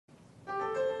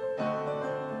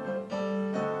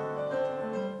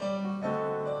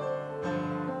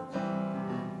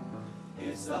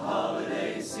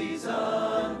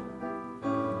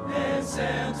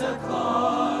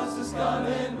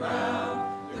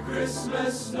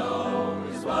Christmas snow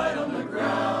is white on the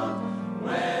ground.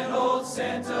 When old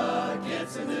Santa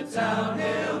gets into town,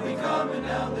 he'll be coming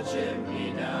down the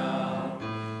chimney now.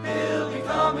 He'll be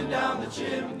coming down the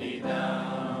chimney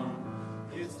now.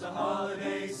 It's the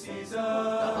holiday season,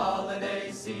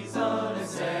 and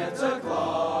Santa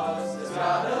Claus has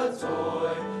got a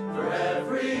toy for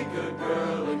every good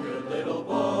girl and good little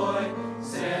boy.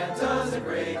 Santa's a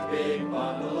great big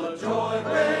bundle of joy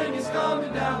when he's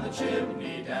coming down the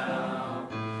chimney down.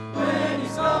 When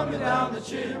he's coming down the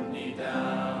chimney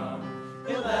down,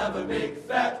 he'll have a big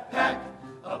fat pack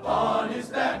upon his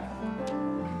back,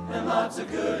 and lots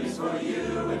of goodies for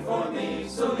you and for me.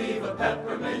 So leave a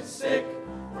peppermint stick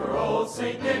for old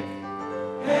Saint Nick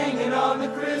hanging on the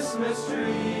Christmas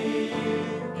tree.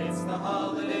 It's the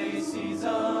holiday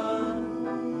season,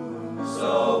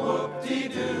 so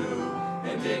whoop-de-doo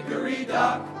and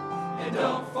dickory-dock, and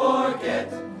don't forget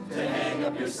to hang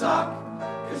up your sock,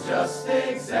 'cause just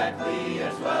exactly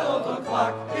at 12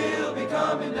 o'clock he'll be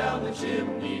coming down the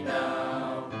chimney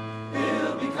down.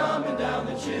 He'll be coming down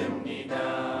the chimney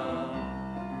down.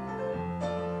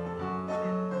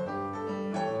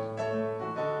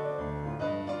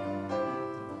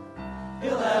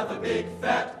 He'll have a big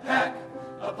fat pack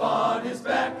upon his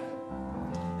back,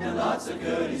 and lots of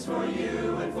goodies for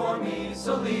you and for me.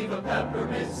 So leave a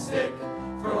peppermint stick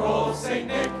for old Saint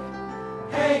Nick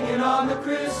hanging on the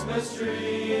Christmas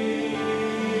tree.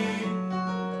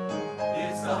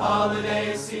 It's the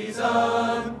holiday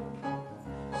season,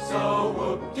 so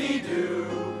whoop-de-doo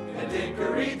and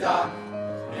dickory-dock,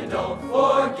 and don't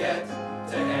forget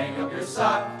to hang up your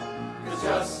sock, 'cause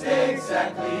just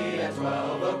exactly at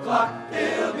 12 o'clock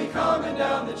he'll be coming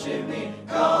down the chimney,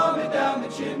 coming down the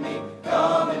chimney,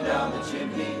 coming down the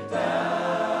chimney down.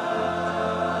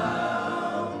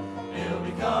 He'll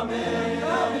be coming,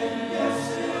 yes,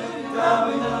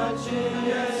 down the chimney,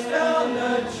 yes, down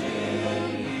the chimney.